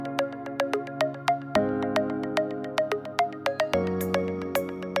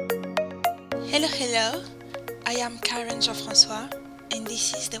Hello, hello. I am Karen Jean-François, and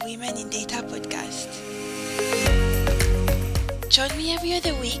this is the Women in Data podcast. Join me every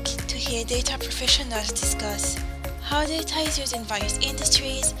other week to hear data professionals discuss how data is used in various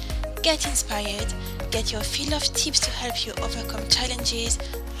industries, get inspired, get your fill of tips to help you overcome challenges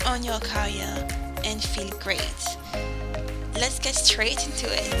on your career, and feel great. Let's get straight into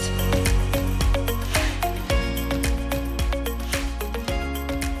it.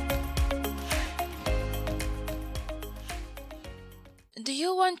 Do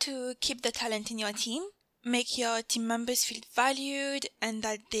you want to keep the talent in your team? Make your team members feel valued and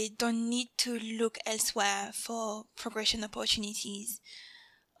that they don't need to look elsewhere for progression opportunities?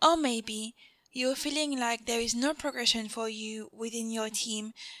 Or maybe you're feeling like there is no progression for you within your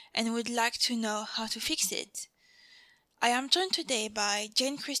team and would like to know how to fix it. I am joined today by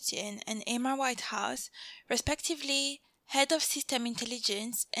Jane Christian and Emma Whitehouse, respectively Head of System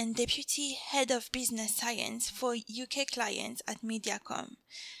Intelligence and Deputy Head of Business Science for UK clients at Mediacom.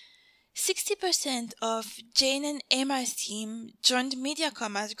 60% of Jane and Emma's team joined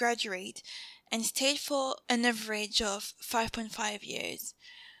Mediacom as graduates and stayed for an average of 5.5 years.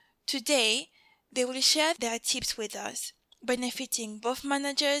 Today, they will share their tips with us, benefiting both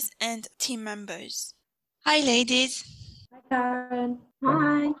managers and team members. Hi, ladies. Hi, Karen.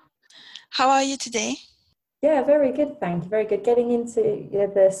 Hi. How are you today? Yeah, very good, thank you. Very good. Getting into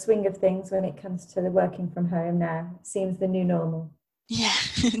the swing of things when it comes to the working from home now. Seems the new normal. Yeah,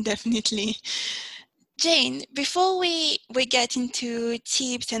 definitely. Jane, before we get into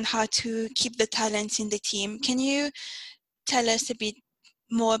tips and how to keep the talents in the team, can you tell us a bit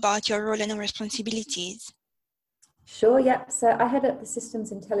more about your role and responsibilities? Sure, yeah. So I head up the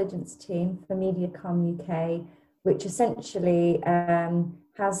Systems Intelligence team for Mediacom UK, which essentially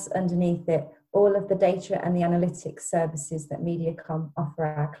has underneath it all of the data and the analytics services that Mediacom offer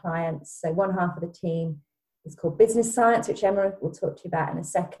our clients. So one half of the team is called Business Science, which Emma will talk to you about in a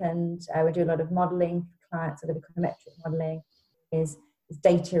second. We do a lot of modelling for clients, a lot of econometric modelling. Is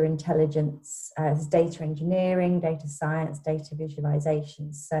data intelligence, is data engineering, data science, data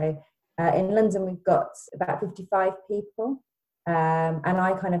visualization. So in London, we've got about 55 people, and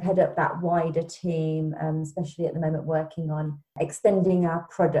I kind of head up that wider team, especially at the moment working on extending our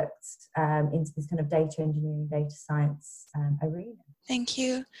products into this kind of data engineering, data science arena. Thank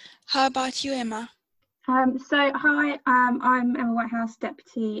you. How about you, Emma? Hi, I'm Emma Whitehouse,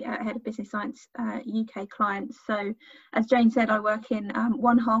 Deputy Head of Business Science UK clients. So as Jane said, I work in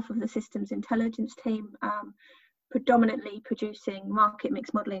one half of the Systems Intelligence team, predominantly producing market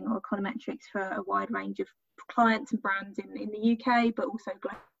mix modelling or econometrics for a wide range of clients and brands in the UK, but also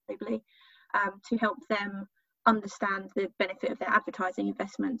globally, to help them understand the benefit of their advertising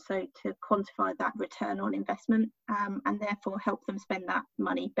investment, so to quantify that return on investment, and therefore help them spend that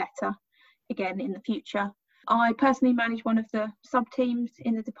money better again in the future. I personally manage one of the sub-teams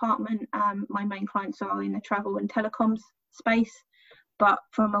in the department. My main clients are in the travel and telecoms space, but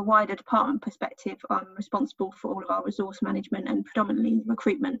from a wider department perspective, I'm responsible for all of our resource management and predominantly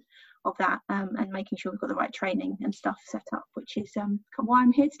recruitment of that, and making sure we've got the right training and stuff set up, which is why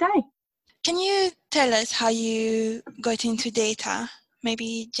I'm here today. Can you tell us how you got into data?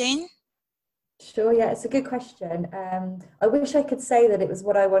 Maybe Jane? Sure, yeah, it's a good question. I wish I could say that it was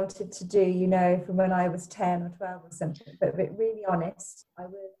what I wanted to do, from when I was 10 or 12 or something, but really honest, I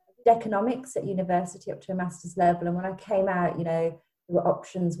did economics at university up to a master's level, and when I came out, the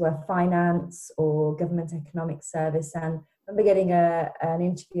options were finance or government economic service, and I remember getting an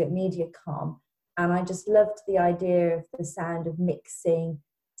interview at Mediacom, and I just loved the idea of the sound of mixing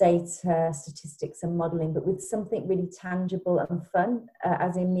data, statistics and modelling, but with something really tangible and fun,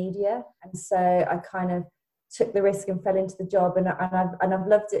 as in media. And so I kind of took the risk and fell into the job, and I've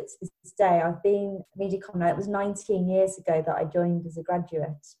loved it to this day. I've been at Mediacom now. It was 19 years ago that I joined as a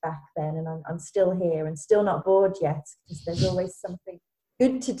graduate back then, and I'm still here and still not bored yet, because there's always something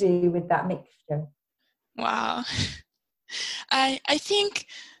good to do with that mixture. Wow. I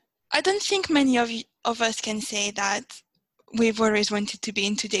don't think many of us can say that we've always wanted to be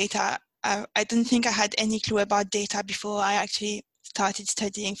into data. I don't think I had any clue about data before I actually started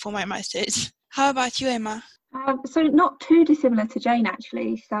studying for my master's. How about you, Emma? So not too dissimilar to Jane,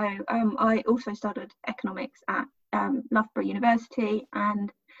 actually. So I also studied economics at Loughborough University, and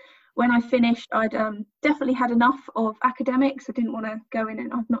when I finished, I'd definitely had enough of academics. I didn't want to go in,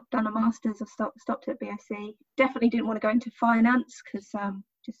 and I've not done a master's. I stopped at BSc. Definitely didn't want to go into finance, because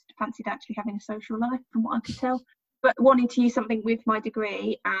just fancied actually having a social life, from what I could tell. but wanting to use something with my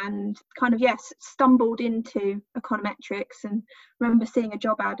degree, and kind of, yes, stumbled into econometrics, and remember seeing a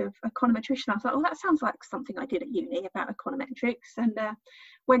job ad of econometrician. I was like, oh, that sounds like something I did at uni about econometrics, and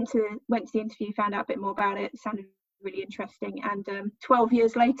went to the interview, found out a bit more about it. It sounded really interesting, and 12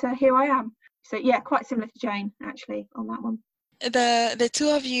 years later, here I am. So yeah, quite similar to Jane actually on that one. The two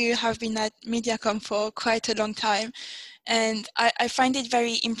of you have been at Mediacom for quite a long time, and I find it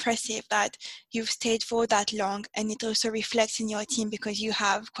very impressive that you've stayed for that long, and it also reflects in your team because you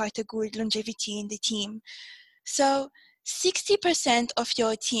have quite a good longevity in the team. So 60% of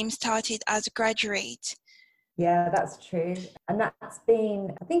your team started as graduate. Yeah, that's true. And that's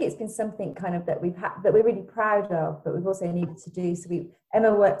been, I think it's been something kind of that we've had, that we're really proud of, but we've also needed to do. So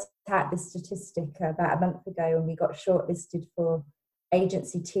Emma worked out this statistic about a month ago, and we got shortlisted for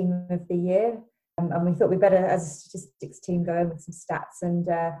Agency Team of the Year. And we thought we better, as a statistics team, go in with some stats. And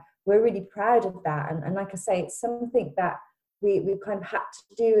we're really proud of that. And like I say, it's something that we kind of had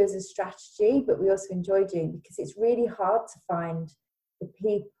to do as a strategy, but we also enjoy doing, because it's really hard to find the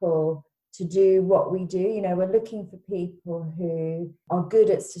people to do what we do. You know, we're looking for people who are good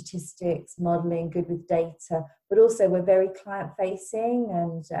at statistics, modelling, good with data, but also we're very client facing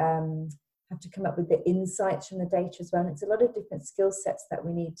and have to come up with the insights from the data as well. And it's a lot of different skill sets that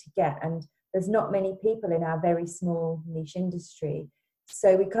we need to get. And there's not many people in our very small niche industry.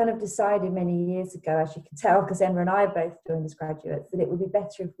 So we kind of decided many years ago, as you can tell, because Emma and I both joined as graduates, that it would be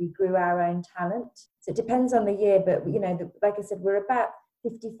better if we grew our own talent. So it depends on the year, but you know, like I said, we're about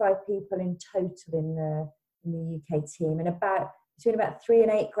 55 people in total in the UK team, and between about 3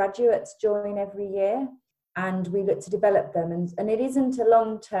 and 8 graduates join every year, and we look to develop them. And it isn't a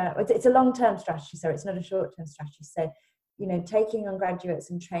long-term, it's a long-term strategy, so it's not a short-term strategy. So, you know, taking on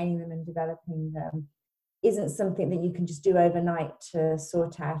graduates and training them and developing them isn't something that you can just do overnight to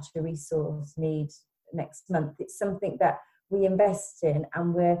sort out a resource need next month. It's something that we invest in,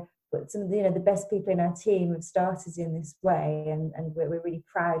 and some of the, you know, the best people in our team have started in this way, and we're really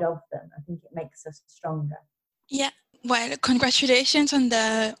proud of them. I think it makes us stronger. Yeah, well, congratulations on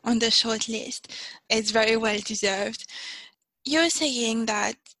the short list. It's very well deserved. You're saying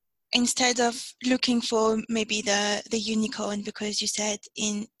that instead of looking for maybe the unicorn, because you said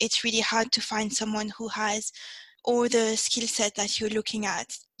it's really hard to find someone who has all the skill set that you're looking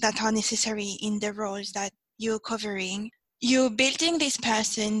at that are necessary in the roles that you're covering, you're building this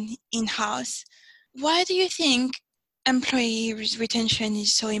person in-house. Why do you think employee retention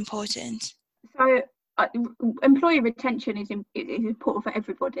is so important? So employee retention is important for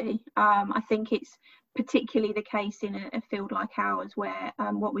everybody. I think it's particularly the case in a field like ours, where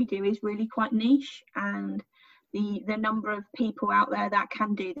what we do is really quite niche, and the number of people out there that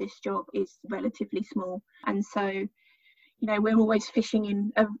can do this job is relatively small. And so, you know, we're always fishing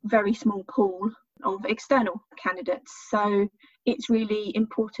in a very small pool of external candidates. So it's really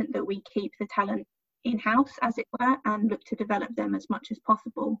important that we keep the talent in-house, as it were, and look to develop them as much as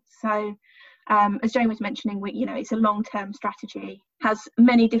possible. So as Jane was mentioning, it's a long-term strategy, has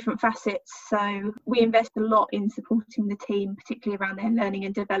many different facets. So we invest a lot in supporting the team, particularly around their learning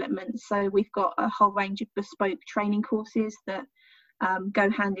and development. So we've got a whole range of bespoke training courses that go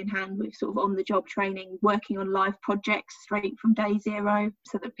hand in hand with sort of on-the-job training, working on live projects straight from day zero,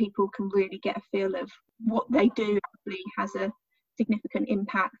 so that people can really get a feel of what they do actually has a significant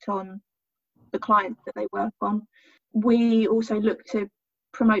impact on the clients that they work on. We also look to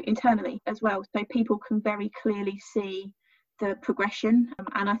promote internally as well, so people can very clearly see the progression.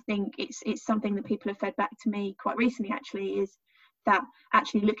 And I think it's something that people have fed back to me quite recently, actually, is that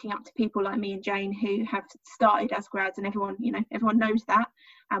actually looking up to people like me and Jane, who have started as grads, and everyone knows that,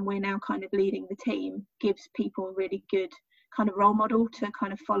 and we're now kind of leading the team, gives people a really good kind of role model to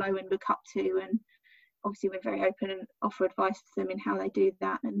kind of follow and look up to. And obviously we're very open and offer advice to them in how they do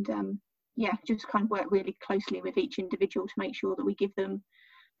that, and just kind of work really closely with each individual to make sure that we give them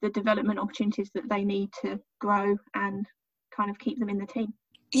the development opportunities that they need to grow and kind of keep them in the team.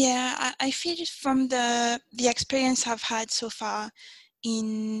 Yeah, I feel from the experience I've had so far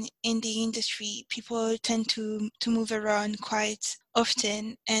in the industry, people tend to move around quite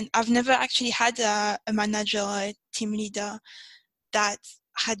often, and I've never actually had a manager or a team leader that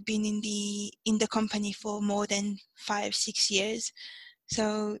had been in the company for more than 5-6 years.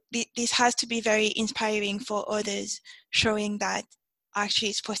 So this has to be very inspiring for others, showing that actually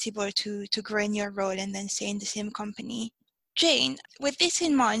it's possible to grow in your role and then stay in the same company. Jane, with this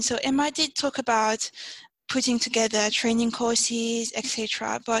in mind, so Emma did talk about putting together training courses,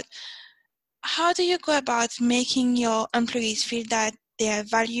 etc. But how do you go about making your employees feel that they are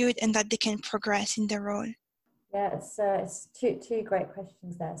valued and that they can progress in their role? Yeah, it's two great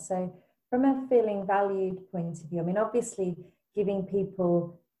questions there. So From a feeling valued point of view, I mean, obviously giving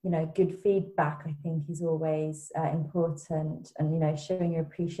people, good feedback, I think is always important, and, showing your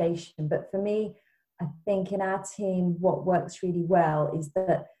appreciation. But for me, I think in our team, what works really well is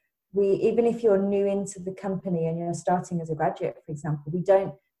that even if you're new into the company and you're starting as a graduate, for example, we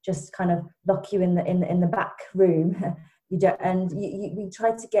don't just kind of lock you in the back room. We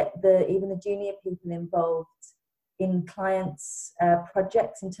try to get even the junior people involved in clients'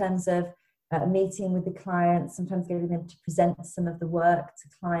 projects, in terms of meeting with the clients, sometimes getting them to present some of the work to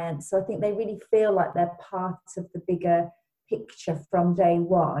clients. So I think they really feel like they're part of the bigger picture from day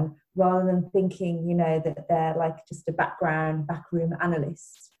one, rather than thinking, that they're like just a backroom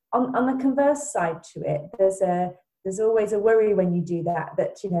analyst. On the converse side to it, there's always a worry when you do that,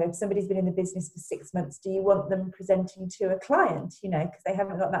 if somebody's been in the business for 6 months, do you want them presenting to a client, because they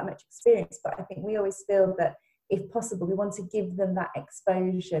haven't got that much experience. But I think we always feel that if possible, we want to give them that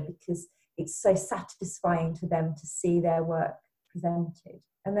exposure, because it's so satisfying to them to see their work presented.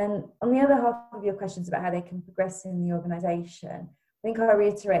 And then on the other half of your questions about how they can progress in the organisation, I think I'll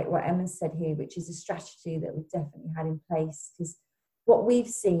reiterate what Emma said here, which is a strategy that we've definitely had in place. Because what we've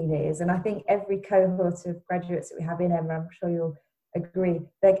seen is, and I think every cohort of graduates that we have in Emma, I'm sure you'll agree,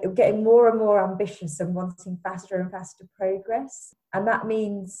 they're getting more and more ambitious and wanting faster and faster progress. And that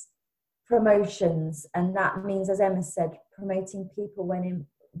means promotions, and that means, as Emma said, promoting people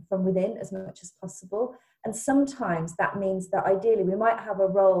from within as much as possible. And sometimes that means that ideally we might have a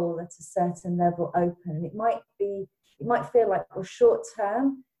role at a certain level open, and it might feel like, well, short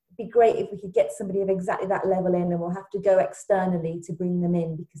term, it'd be great if we could get somebody of exactly that level in, and we'll have to go externally to bring them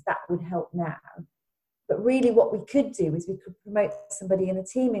in, because that would help now. But really what we could do is we could promote somebody in the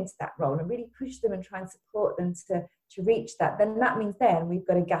team into that role and really push them and try and support them to reach that. Then that means then we've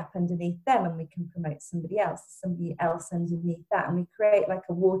got a gap underneath them, and we can promote somebody else underneath that, and we create like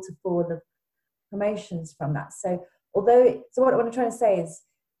a waterfall of promotions from that. So what I'm trying to say is,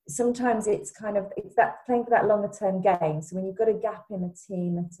 sometimes it's that playing for that longer term game. So when you've got a gap in a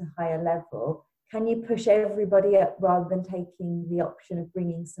team at a higher level, can you push everybody up rather than taking the option of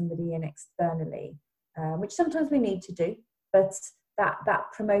bringing somebody in externally, which sometimes we need to do. But that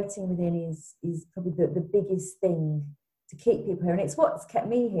promoting within is probably the biggest thing to keep people here. And it's what's kept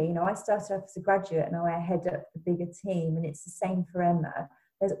me here. I started off as a graduate, and now I head up the bigger team, and it's the same for Emma.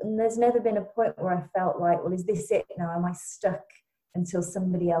 There's never been a point where I felt like, well, is this it now? Am I stuck until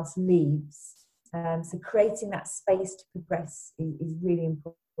somebody else leaves? So creating that space to progress is really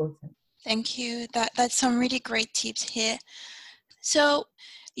important. Thank you. That's some really great tips here. So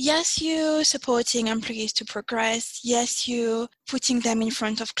yes, you supporting employees to progress. Yes, you putting them in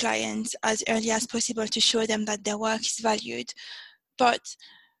front of clients as early as possible to show them that their work is valued. But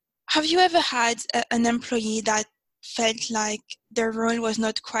have you ever had an employee that felt like their role was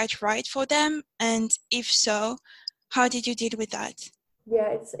not quite right for them? And if so, how did you deal with that?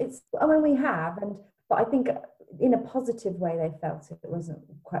 Yeah, we have, but I think in a positive way they felt it wasn't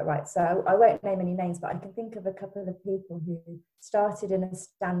quite right. So I won't name any names, but I can think of a couple of people who started in a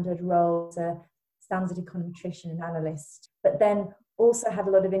standard role as a standard econometrician and analyst, but then also had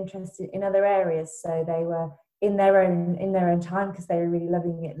a lot of interest in other areas. So they were in their own time, because they were really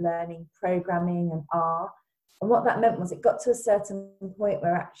loving it, learning programming and R. And what that meant was it got to a certain point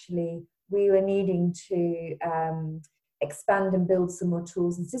where actually we were needing to expand and build some more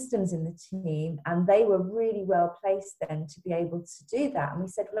tools and systems in the team, and they were really well placed then to be able to do that. And we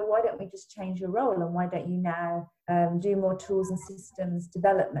said, well, why don't we just change your role, and why don't you now do more tools and systems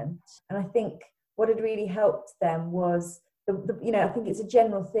development? And I think what had really helped them was I think it's a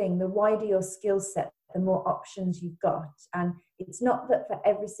general thing, the wider your skill set, the more options you've got. And it's not that for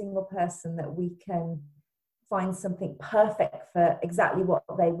every single person that we can find something perfect for exactly what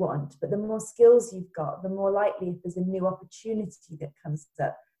they want, but the more skills you've got, the more likely, if there's a new opportunity that comes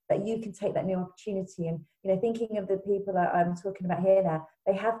up, that you can take that new opportunity. And thinking of the people that I'm talking about here now,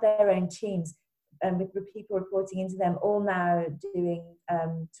 they have their own teams, and with people reporting into them, all now doing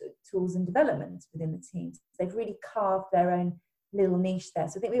tools and development within the teams. They've really carved their own little niche there.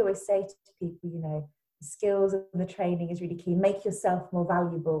 So I think we always say to people, the skills and the training is really key. Make yourself more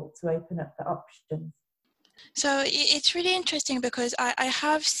valuable to open up the options. So it's really interesting, because I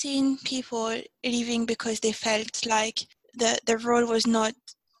have seen people leaving because they felt like the role was not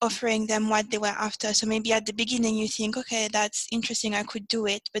offering them what they were after. So maybe at the beginning you think, okay, that's interesting, I could do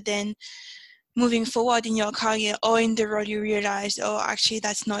it. But then moving forward in your career or in the role, you realize, oh, actually,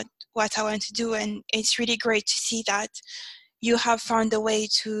 that's not what I want to do. And it's really great to see that you have found a way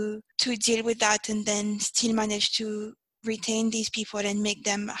to deal with that, and then still manage to retain these people and make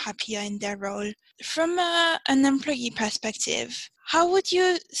them happier in their role. From an employee perspective, how would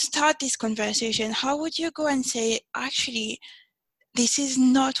you start this conversation? How would you go and say, actually, this is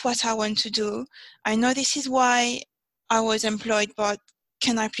not what I want to do. I know this is why I was employed, but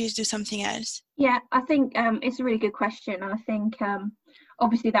can I please do something else? Yeah, I think it's a really good question. And I think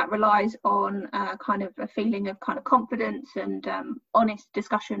obviously that relies on kind of a feeling of kind of confidence and honest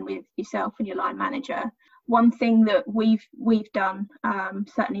discussion with yourself and your line manager. One thing that we've done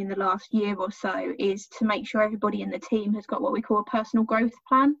certainly in the last year or so is to make sure everybody in the team has got what we call a personal growth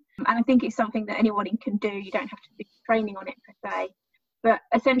plan. And I think it's something that anybody can do. You don't have to do training on it per se. But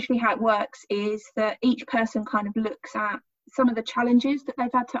essentially how it works is that each person kind of looks at some of the challenges that they've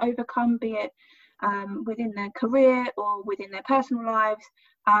had to overcome, be it within their career or within their personal lives,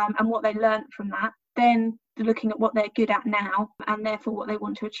 and what they learnt from that. Then looking at what they're good at now and therefore what they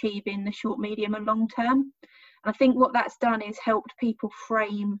want to achieve in the short, medium and long term. And I think what that's done is helped people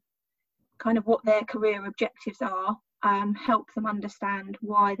frame kind of what their career objectives are, help them understand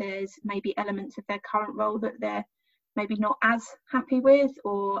why there's maybe elements of their current role that they're maybe not as happy with,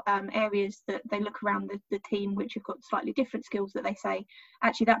 or areas that they look around the team which have got slightly different skills that they say,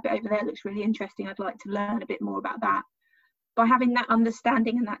 actually that bit over there looks really interesting, I'd like to learn a bit more about that. By having that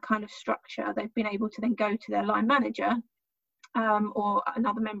understanding and that kind of structure, they've been able to then go to their line manager or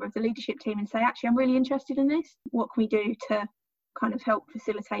another member of the leadership team and say, actually, I'm really interested in this. What can we do to kind of help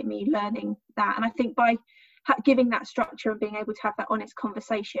facilitate me learning that? And I think by giving that structure and being able to have that honest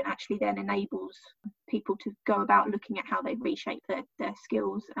conversation actually then enables people to go about looking at how they reshape their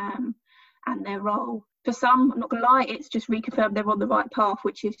skills and their role. For some, I'm not going to lie, it's just reconfirmed they're on the right path,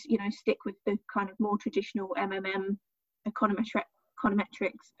 which is, you know, stick with the kind of more traditional MMM econometrics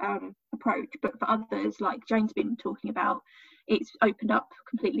approach. But for others, like Jane's been talking about, it's opened up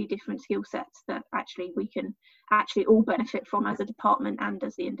completely different skill sets that actually we can actually all benefit from as a department and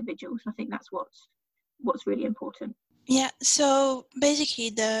as the individuals. And I think that's what's really important. Yeah, so basically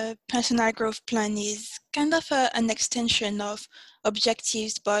the personal growth plan is kind of an extension of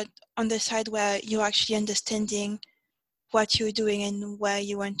objectives, but on the side where you're actually understanding what you're doing and where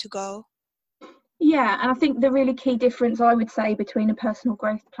you want to go. Yeah, and I think the really key difference I would say between a personal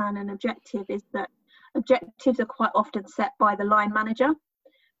growth plan and objective is that objectives are quite often set by the line manager,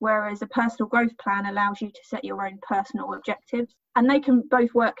 whereas a personal growth plan allows you to set your own personal objectives, and they can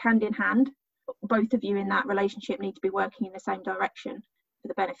both work hand in hand. Both of you in that relationship need to be working in the same direction for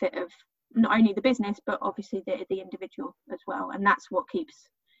the benefit of not only the business but obviously the individual as well. And that's what keeps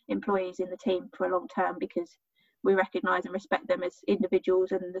employees in the team for a long term, because we recognise and respect them as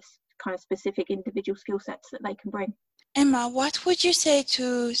individuals and this kind of specific individual skill sets that they can bring. Emma, what would you say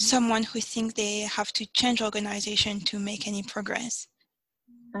to someone who thinks they have to change organisation to make any progress?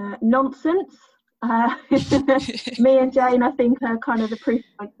 Nonsense. Me and Jane, I think, are kind of the proof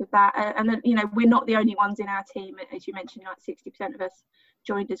points of that. And then, you know, we're not the only ones in our team. As you mentioned, like 60% of us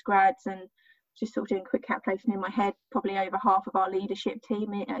joined as grads, and just sort of doing quick calculation in my head, probably over half of our leadership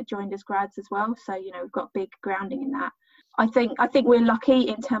team joined as grads as well. So, you know, we've got big grounding in that. I think we're lucky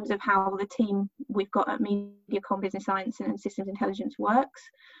in terms of how the team we've got at MediaCom Business Science and Systems Intelligence works.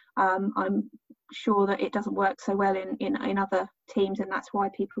 I'm sure that it doesn't work so well in other teams, and that's why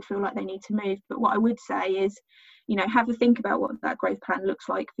people feel like they need to move. But what I would say is, you know, have a think about what that growth plan looks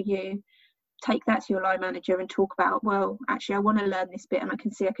like for you. Take that to your line manager and talk about, well, actually I want to learn this bit and I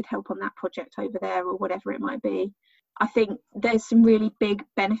can see I could help on that project over there, or whatever it might be. I think there's some really big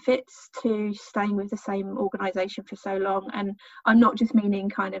benefits to staying with the same organisation for so long, and I'm not just meaning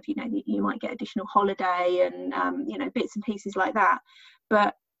kind of, you know, you might get additional holiday and you know, bits and pieces like that.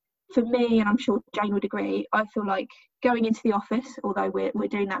 But for me, and I'm sure Jane would agree, I feel like going into the office, although we're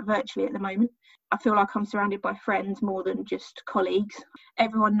doing that virtually at the moment, I feel like I'm surrounded by friends more than just colleagues.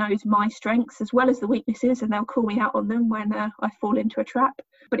 Everyone knows my strengths as well as the weaknesses, and they'll call me out on them when I fall into a trap.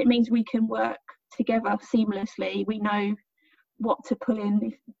 But it means we can work together seamlessly. We know what to pull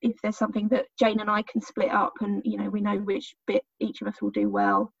in if there's something that Jane and I can split up, and, you know, we know which bit each of us will do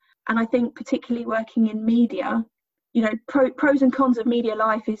well. And I think particularly working in media, you know, pros and cons of media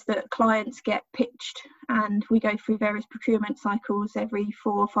life is that clients get pitched, and we go through various procurement cycles every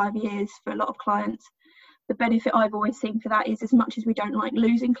 4 or 5 years for a lot of clients. The benefit I've always seen for that is, as much as we don't like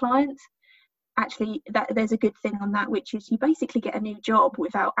losing clients, actually that there's a good thing on that, which is you basically get a new job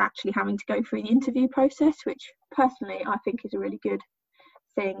without actually having to go through the interview process, which personally I think is a really good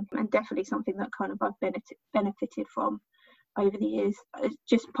thing, and definitely something that kind of I've benefited from over the years. It's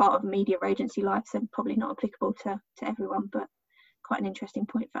just part of media agency life, so probably not applicable to everyone, but quite an interesting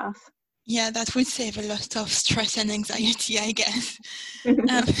point for us. Yeah, that would save a lot of stress and anxiety, I guess.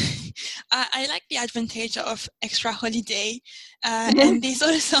 I like the advantage of extra holiday, and this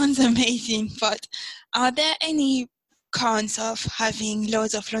all sounds amazing, but are there any cons of having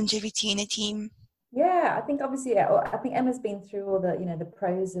loads of longevity in a team? Yeah, I think obviously, I think Emma's been through all the, the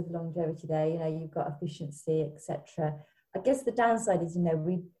pros of longevity there. You've got efficiency, etc. I guess the downside is,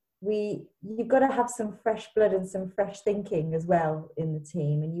 you've got to have some fresh blood and some fresh thinking as well in the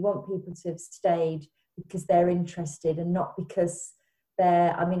team, and you want people to have stayed because they're interested and not because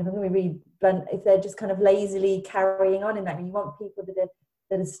if I'm going to be really blunt, if they're just kind of lazily carrying on in that. You want people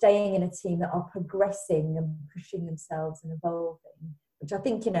that are staying in a team that are progressing and pushing themselves and evolving, which I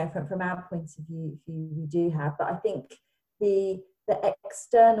think, from our point of view, we do have. But I think the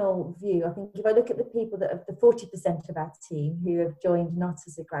external view, I think if I look at the people that have the 40% of our team who have joined not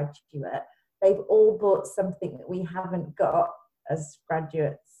as a graduate, they've all brought something that we haven't got as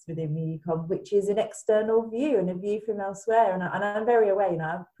graduates within MediaCom, which is an external view and a view from elsewhere. And I'm very aware,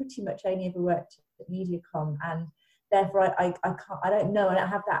 I've pretty much only ever worked at MediaCom, and therefore I don't know, and I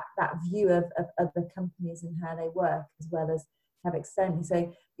have that view of other companies and how they work as well as have externally.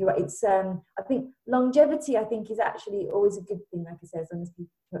 So you're right, it's I think longevity is actually always a good thing, like I say, as long as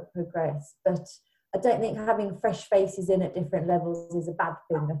people progress. But I don't think having fresh faces in at different levels is a bad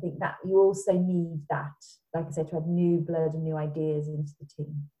thing. I think that you also need that, like I said, to add new blood and new ideas into the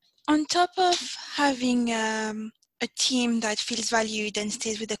team. On top of having a team that feels valued and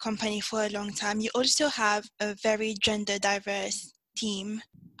stays with the company for a long time, you also have a very gender diverse team.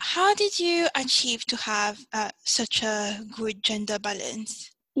 How did you achieve to have such a good gender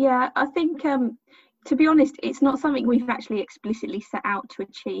balance? Yeah, I think, to be honest, it's not something we've actually explicitly set out to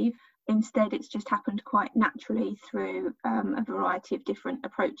achieve. Instead, it's just happened quite naturally through a variety of different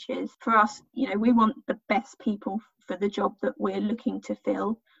approaches. For us, we want the best people for the job that we're looking to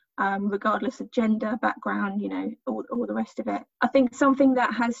fill, regardless of gender, background, all the rest of it. I think something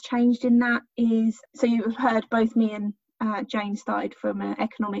that has changed in that is, so you've heard both me and Jane started from an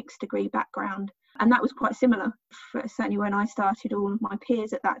economics degree background, and that was quite similar. Certainly when I started, all of my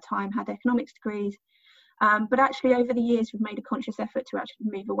peers at that time had economics degrees, but actually over the years we've made a conscious effort to actually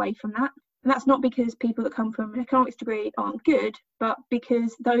move away from that. And that's not because people that come from an economics degree aren't good, but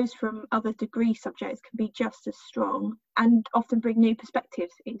because those from other degree subjects can be just as strong and often bring new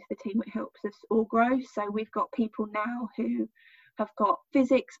perspectives into the team, which helps us all grow. So we've got people now who have got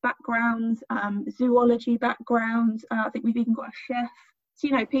physics backgrounds, zoology backgrounds. I think we've even got a chef.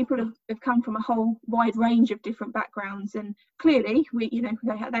 So, people have come from a whole wide range of different backgrounds, and clearly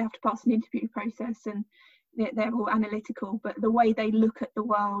they have to pass an interview process, and they're all analytical, but the way they look at the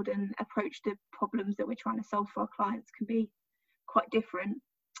world and approach the problems that we're trying to solve for our clients can be quite different.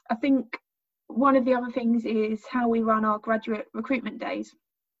 I think one of the other things is how we run our graduate recruitment days.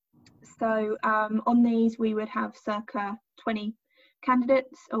 So on these we would have circa 20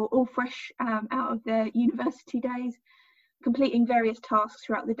 candidates, all fresh out of their university days, completing various tasks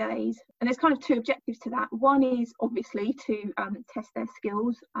throughout the days. And there's kind of two objectives to that. One is obviously to test their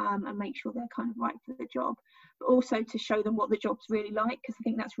skills and make sure they're kind of right for the job, but also to show them what the job's really like, because I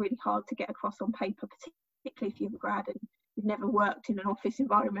think that's really hard to get across on paper, particularly if you're a grad and you've never worked in an office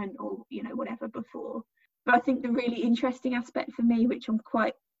environment or whatever before. But I think the really interesting aspect for me, which I'm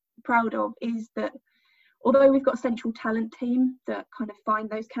quite proud of, is that although we've got a central talent team that kind of find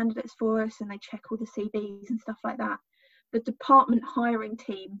those candidates for us and they check all the CVs and stuff like that, the department hiring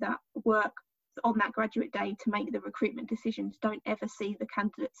team that work on that graduate day to make the recruitment decisions don't ever see the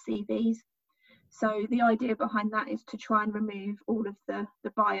candidates' CVs. So the idea behind that is to try and remove all of the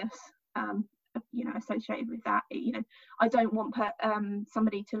bias associated with that. I don't want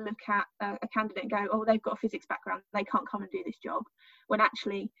somebody to look at a candidate and go, oh, they've got a physics background, they can't come and do this job, when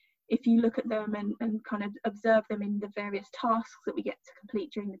actually if you look at them and kind of observe them in the various tasks that we get to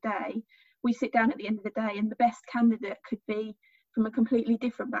complete during the day, we sit down at the end of the day and the best candidate could be from a completely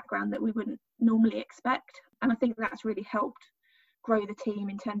different background that we wouldn't normally expect. And I think that's really helped grow the team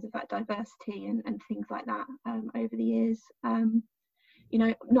in terms of that diversity and things like that over the years.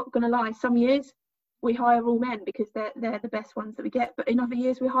 Not going to lie, some years we hire all men because they're the best ones that we get, but in other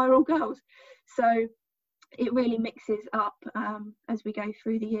years we hire all girls. So it really mixes up as we go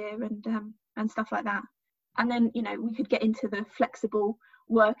through the year and stuff like that. And then, we could get into the flexible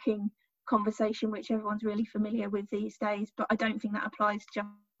working conversation, which everyone's really familiar with these days, but I don't think that applies just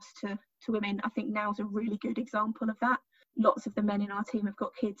to women. I think now's a really good example of that. Lots of the men in our team have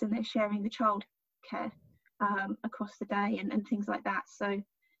got kids and they're sharing the childcare across the day and things like that. So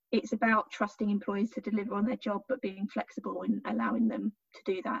it's about trusting employees to deliver on their job, but being flexible and allowing them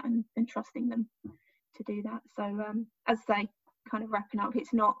to do that and trusting them to do that. So as I say, kind of wrapping up,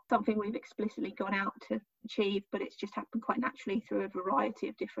 it's not something we've explicitly gone out to achieve, but it's just happened quite naturally through a variety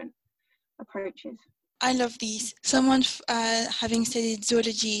of different approaches. I love this. Someone having studied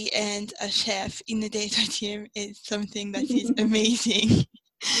zoology and a chef in the data team is something that is amazing.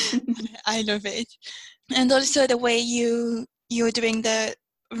 I love it. And also the way you're doing the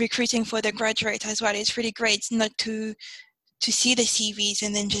recruiting for the graduate as well. It's really great not to see the CVs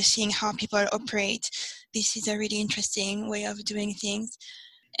and then just seeing how people operate. This is a really interesting way of doing things.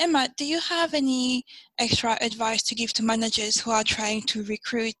 Emma, do you have any extra advice to give to managers who are trying to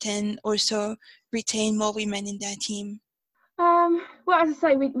recruit and also retain more women in their team? Well, as I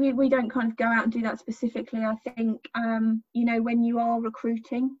say, we don't kind of go out and do that specifically. I think, when you are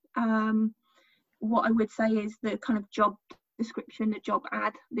recruiting, what I would say is the kind of job description, the job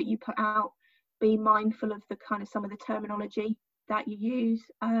ad that you put out, be mindful of the kind of some of the terminology that you use.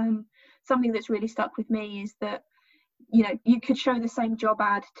 Something that's really stuck with me is that, you could show the same job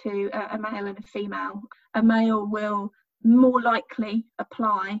ad to a male and a female. A male will more likely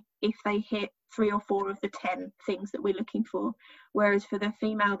apply if they hit 3 or 4 of the 10 things that we're looking for, whereas for the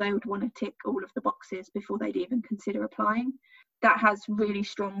female they would want to tick all of the boxes before they'd even consider applying. That has really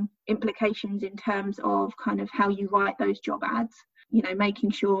strong implications in terms of kind of how you write those job ads,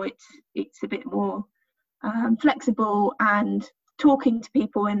 making sure it's a bit more flexible, and talking to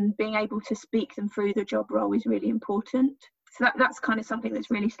people and being able to speak them through the job role is really important. So that's kind of something that's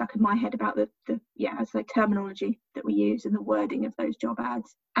really stuck in my head about the terminology that we use and the wording of those job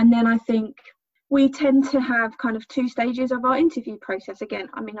ads. And then I think we tend to have kind of 2 stages of our interview process. Again,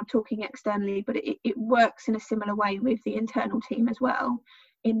 I mean, I'm talking externally, but it works in a similar way with the internal team as well,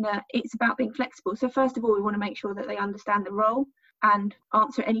 in that it's about being flexible. So first of all, we want to make sure that they understand the role and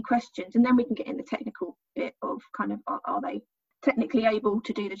answer any questions. And then we can get in the technical bit of kind of, are they technically able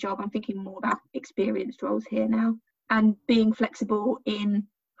to do the job? I'm thinking more about experienced roles here now, and being flexible in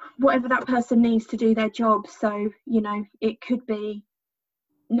whatever that person needs to do their job. So, it could be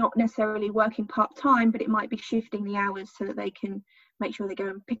not necessarily working part-time, but it might be shifting the hours so that they can make sure they go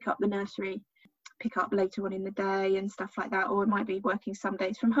and pick up the nursery, pick up later on in the day and stuff like that. Or it might be working some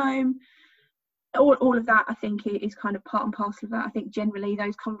days from home. All of that, I think, is kind of part and parcel of that. I think generally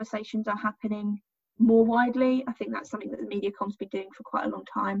those conversations are happening more widely. I think that's something that the MediaCom's been doing for quite a long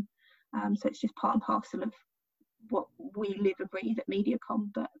time. So it's just part and parcel of what we live and breathe at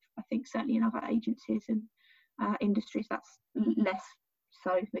MediaCom. But I think certainly in other agencies and industries, that's less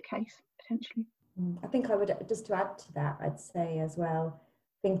so the case, potentially. I think I would, just to add to that, I'd say as well,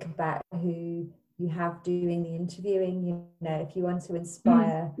 think about who you have doing the interviewing. If you want to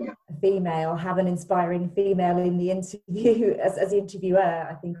inspire a female, have an inspiring female in the interview as the interviewer,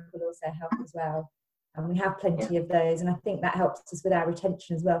 I think will also help as well. And we have plenty of those, and I think that helps us with our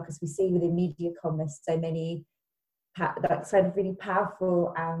retention as well, because we see within MediaCom there's so many that kind of really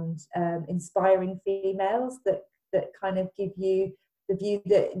powerful and inspiring females that kind of give you the view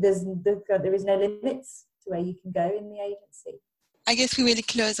that there is no limits to where you can go in the agency. I guess we will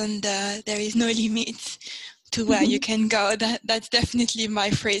close on there is no limits to where you can go. That's definitely my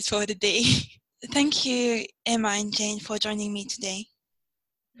phrase for the day. Thank you, Emma and Jane, for joining me today.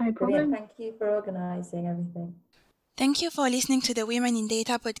 No problem. Brilliant. Thank you for organising everything. Thank you for listening to the Women in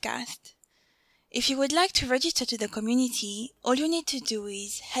Data podcast. If you would like to register to the community, all you need to do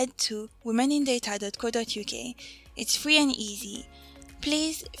is head to womenindata.co.uk. It's free and easy.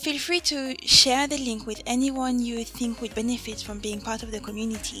 Please feel free to share the link with anyone you think would benefit from being part of the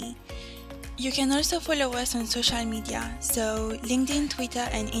community. You can also follow us on social media, so LinkedIn, Twitter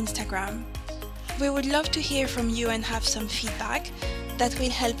and Instagram. We would love to hear from you and have some feedback. That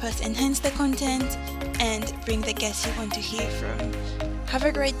will help us enhance the content and bring the guests you want to hear from. Have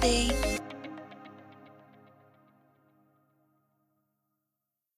a great day.